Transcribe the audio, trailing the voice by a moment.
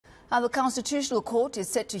The Constitutional Court is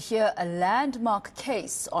set to hear a landmark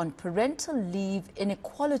case on parental leave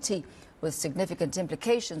inequality with significant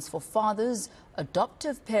implications for fathers,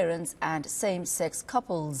 adoptive parents and same-sex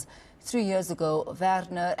couples. 3 years ago,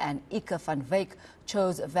 Werner and eNCA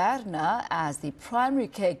chose Werner as the primary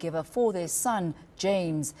caregiver for their son,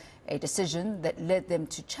 James, a decision that led them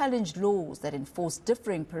to challenge laws that enforce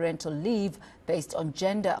differing parental leave based on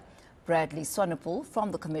gender. Swanepoel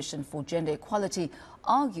from the Commission for Gender Equality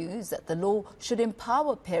argues that the law should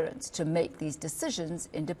empower parents to make these decisions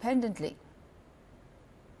independently.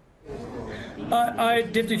 I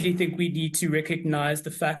definitely think we need to recognize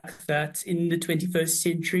the fact that in the 21st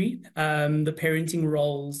century, the parenting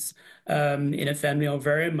roles in a family are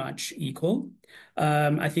very much equal.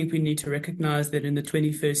 I think we need to recognize that in the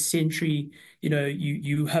 21st century,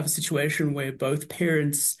 you have a situation where both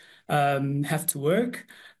parents have to work,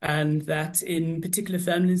 and that in particular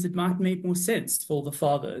families, it might make more sense for the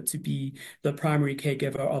father to be the primary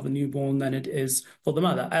caregiver of a newborn than it is for the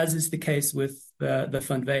mother, as is the case with the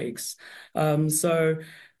Van Wyks.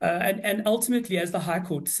 And ultimately, as the High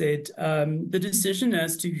Court said, the decision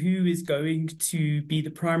as to who is going to be the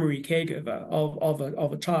primary caregiver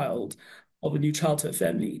of a child, of a new child to a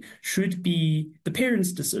family, should be the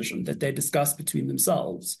parents' decision that they discuss between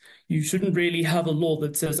themselves. You shouldn't really have a law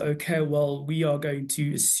that says, okay, well, we are going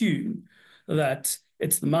to assume that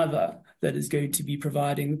it's the mother that is going to be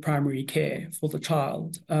providing primary care for the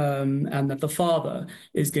child, and that the father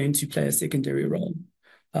is going to play a secondary role.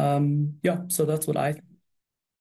 So that's what I think.